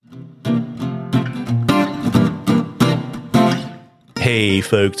Hey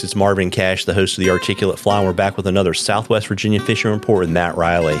folks, it's Marvin Cash, the host of the Articulate Fly, and we're back with another Southwest Virginia fishing report with Matt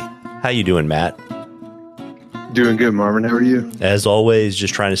Reilly. How you doing, Matt? Doing good, Marvin. How are you? As always,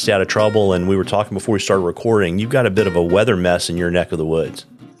 just trying to stay out of trouble. And we were talking before we started recording. You've got a bit of a weather mess in your neck of the woods.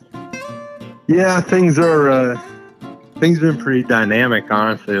 Yeah, things been pretty dynamic,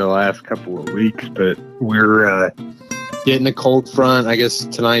 honestly, the last couple of weeks. But we're getting a cold front. I guess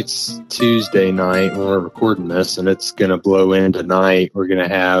tonight's Tuesday night when we're recording this, and it's going to blow in tonight. We're going to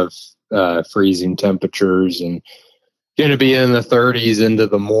have freezing temperatures and going to be in the 30s into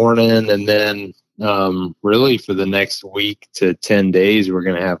the morning, and then really for the next week to 10 days, we're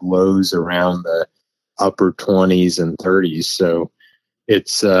going to have lows around the upper 20s and 30s. So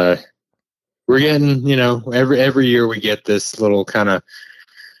it's we're getting, every year we get this little kind of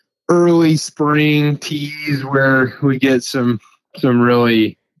early spring tease where we get some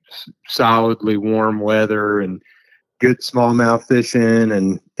really solidly warm weather and good smallmouth fishing,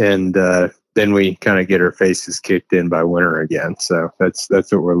 and then we kind of get our faces kicked in by winter again. So that's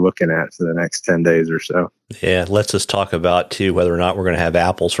what we're looking at for the next 10 days or so. Yeah, let's just talk about too whether or not we're going to have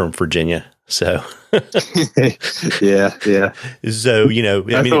apples from Virginia. So yeah. So that's a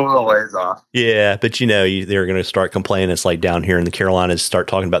little ways off. Yeah, but they're going to start complaining. It's like down here in the Carolinas, start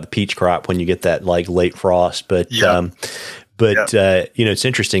talking about the peach crop when you get that like late frost. But it's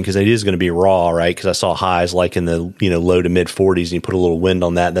interesting because it is going to be raw, right? Because I saw highs like in the low to mid 40s, and you put a little wind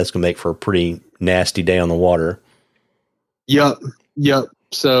on that. That's going to make for a pretty nasty day on the water. Yep.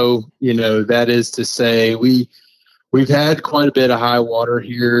 So that is to say we've had quite a bit of high water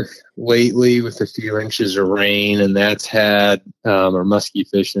here lately with a few inches of rain, and that's had our muskie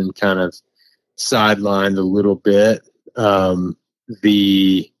fishing kind of sidelined a little bit.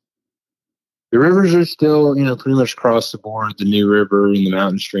 The rivers are still, pretty much across the board. The New River and the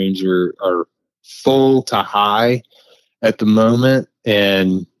mountain streams are full to high at the moment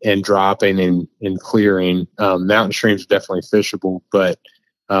and dropping and clearing. Mountain streams are definitely fishable, but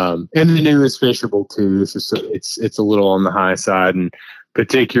and the New is fishable too. It's a little on the high side, and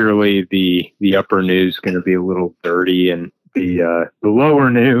particularly the upper New is going to be a little dirty, and the lower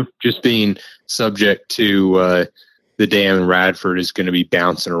New, just being subject to the dam in Radford, is going to be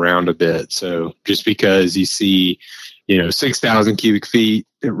bouncing around a bit. So just because you see 6,000 cubic feet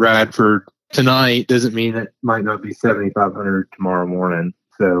at Radford tonight doesn't mean it might not be 7,500 tomorrow morning.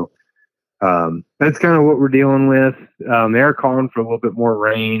 So that's kind of what we're dealing with. They're calling for a little bit more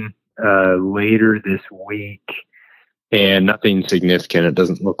rain later this week, and nothing significant, it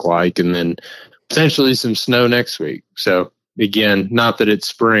doesn't look like, and then potentially some snow next week. So again, not that it's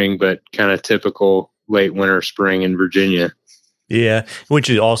spring, but kind of typical late winter spring in Virginia. Yeah, which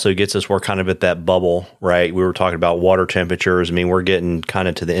also gets us, we're kind of at that bubble, right? We were talking about water temperatures. I mean, we're getting kind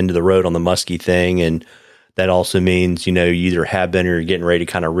of to the end of the road on the muskie thing, and that also means, you either have been or you're getting ready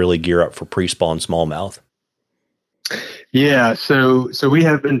to kind of really gear up for pre-spawn smallmouth. Yeah, so we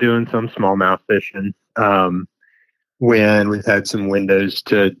have been doing some smallmouth fishing when we've had some windows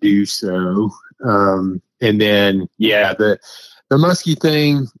to do so. And then, the muskie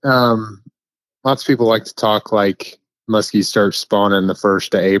thing, lots of people like to talk like muskies start spawning the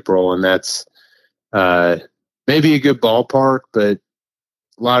 1st of April, and that's maybe a good ballpark, but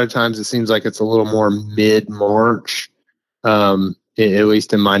a lot of times it seems like it's a little more mid-March, at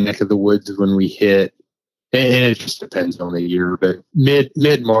least in my neck of the woods when we hit, and it just depends on the year, but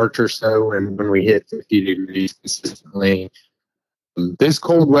mid-March or so, and when we hit 50 degrees consistently. This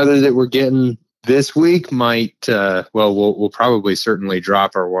cold weather that we're getting this week might, we'll probably certainly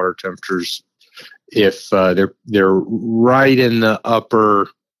drop our water temperatures if they're right in the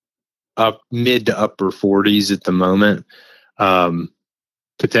mid to upper 40s at the moment,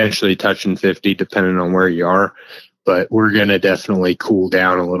 potentially touching 50 depending on where you are. But we're going to definitely cool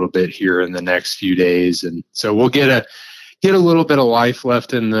down a little bit here in the next few days, and so we'll get a little bit of life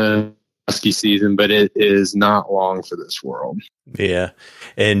left in the muskie season, but it is not long for this world. Yeah.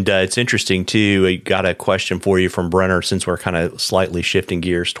 And it's interesting too. I got a question for you from Brenner, since we're kind of slightly shifting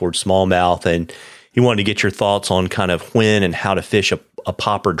gears towards smallmouth, and he wanted to get your thoughts on kind of when and how to fish a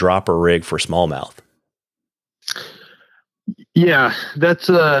popper dropper rig for smallmouth. Yeah, that's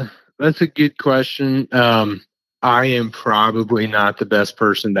a good question. I am probably not the best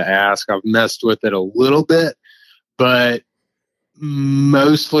person to ask. I've messed with it a little bit, but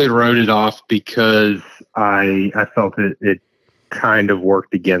mostly wrote it off because I felt it kind of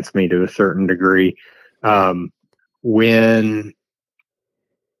worked against me to a certain degree. When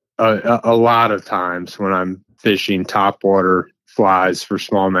a lot of times when I'm fishing topwater flies for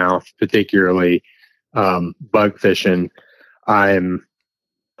smallmouth, particularly bug fishing, I'm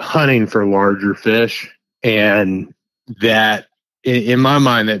hunting for larger fish, and that in my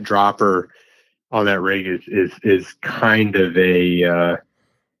mind, that dropper on that rig is kind of a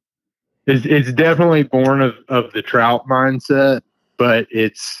it's definitely born of the trout mindset, but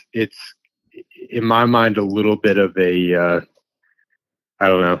it's in my mind a little bit of a I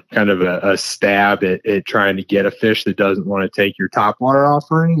don't know, kind of a stab at trying to get a fish that doesn't want to take your topwater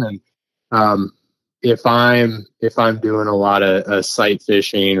offering. And if I'm doing a lot of sight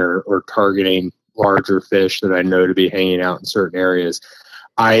fishing or targeting larger fish that I know to be hanging out in certain areas,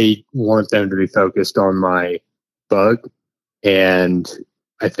 I want them to be focused on my bug. And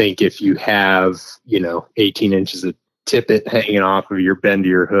I think if you have 18 inches of tippet hanging off of your bend to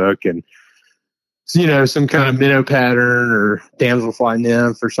your hook and some kind of minnow pattern or damselfly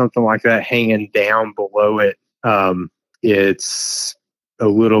nymph or something like that hanging down below it, it's a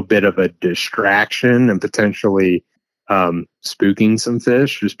little bit of a distraction and potentially spooking some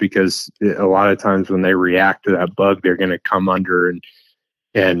fish, just because a lot of times when they react to that bug, they're going to come under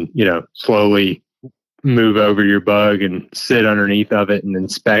and slowly move over your bug and sit underneath of it and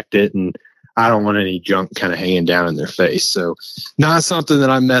inspect it. And I don't want any junk kind of hanging down in their face. So not something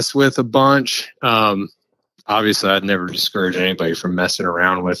that I mess with a bunch. Obviously I'd never discourage anybody from messing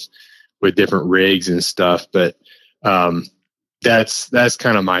around with different rigs and stuff, but that's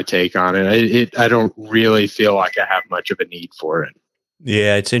kind of my take on it. I don't really feel like I have much of a need for it.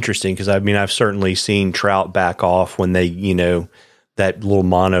 Yeah, it's interesting because I've certainly seen trout back off when they, that little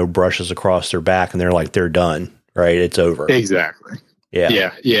mono brushes across their back and they're done, right? It's over. Exactly.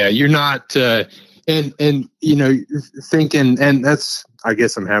 Yeah. You're not, thinking, and that's, I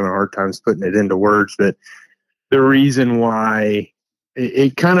guess I'm having a hard time putting it into words, but the reason why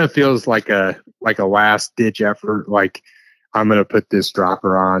it kind of feels like a last ditch effort, like I'm going to put this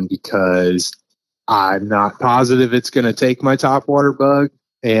dropper on because I'm not positive it's going to take my topwater bug.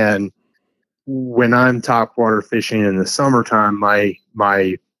 And when I'm topwater fishing in the summertime,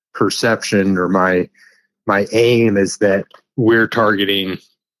 my perception or my aim is that we're targeting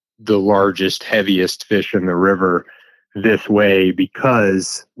the largest, heaviest fish in the river this way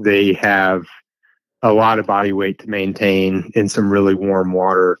because they have a lot of body weight to maintain in some really warm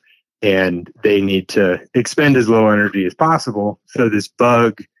water, and they need to expend as little energy as possible. So this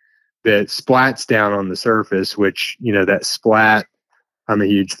bug that splats down on the surface, which, that splat I'm a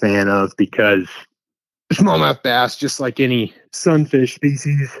huge fan of, because smallmouth bass, just like any sunfish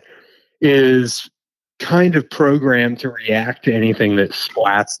species, is kind of programmed to react to anything that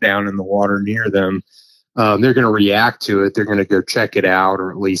splats down in the water near them. They're going to react to it. They're going to go check it out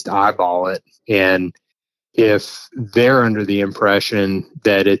or at least eyeball it. And if they're under the impression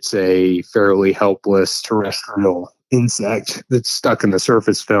that it's a fairly helpless terrestrial insect that's stuck in the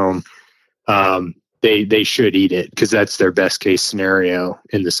surface film, they should eat it because that's their best case scenario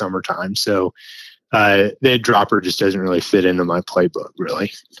in the summertime. So that dropper just doesn't really fit into my playbook,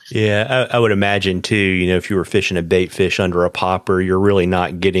 really. Yeah, I would imagine too, if you were fishing a bait fish under a popper, you're really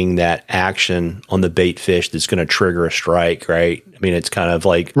not getting that action on the bait fish that's going to trigger a strike, right? I mean, it's kind of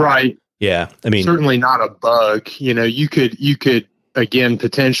like... Right. Yeah. I mean, certainly not a bug. You could again,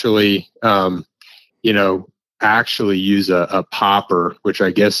 potentially, actually use a popper, which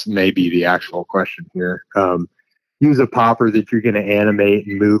I guess may be the actual question here. Use a popper that you're going to animate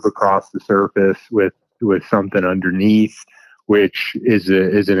and move across the surface with something underneath, which is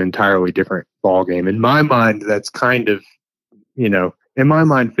an entirely different ball game. In my mind, that's kind of, in my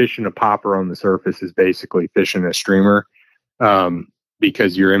mind, fishing a popper on the surface is basically fishing a streamer,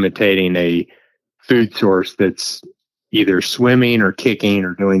 because you're imitating a food source that's either swimming or kicking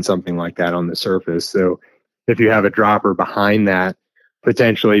or doing something like that on the surface. So if you have a dropper behind that,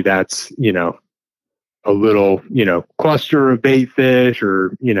 potentially that's, a little, cluster of bait fish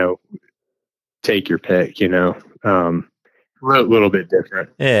or, take your pick, a little bit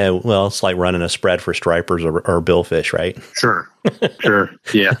different. Yeah, well, it's like running a spread for stripers or billfish, right? Sure.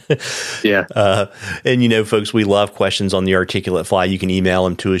 Yeah. Yeah. And, folks, we love questions on the articulate fly. You can email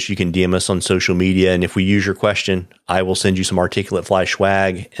them to us. You can DM us on social media. And if we use your question, I will send you some articulate fly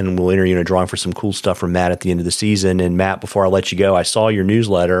swag and we'll enter you in a drawing for some cool stuff from Matt at the end of the season. And Matt, before I let you go, I saw your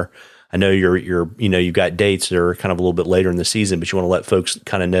newsletter. I know you've got dates that are kind of a little bit later in the season, but you want to let folks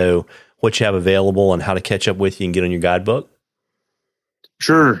kind of know what you have available and how to catch up with you and get on your guidebook.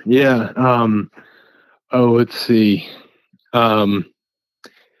 Sure. Yeah. Let's see.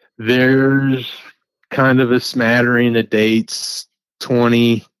 There's kind of a smattering of dates,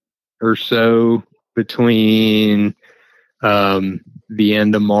 20 or so between the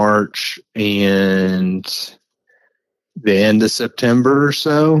end of March and the end of September or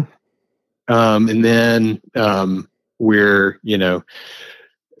so. And then we're,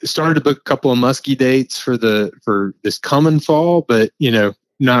 started to book a couple of muskie dates for this coming fall, but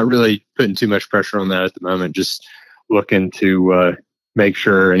not really putting too much pressure on that at the moment. Just looking to make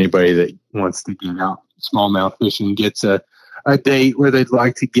sure anybody that wants to get out smallmouth fishing gets a date where they'd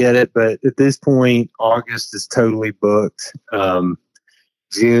like to get it. But at this point, August is totally booked.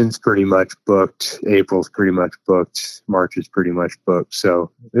 June's pretty much booked. April's pretty much booked. March is pretty much booked. So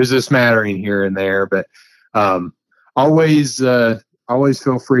there's a smattering here and there, but always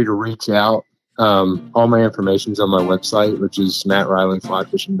feel free to reach out. All my information's on my website, which is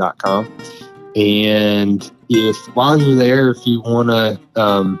mattreillyflyfishing.com. And while you're there, if you want to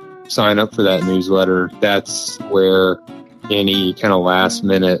sign up for that newsletter, that's where any kind of last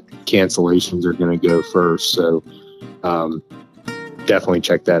minute cancellations are going to go first. So definitely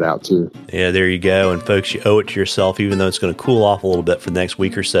check that out too. Yeah, there you go. And folks, you owe it to yourself, even though it's going to cool off a little bit for the next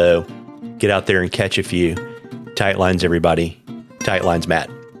week or so. Get out there and catch a few. Tight lines, everybody. Tight lines, Matt.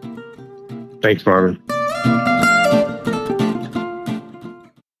 Thanks, Marvin.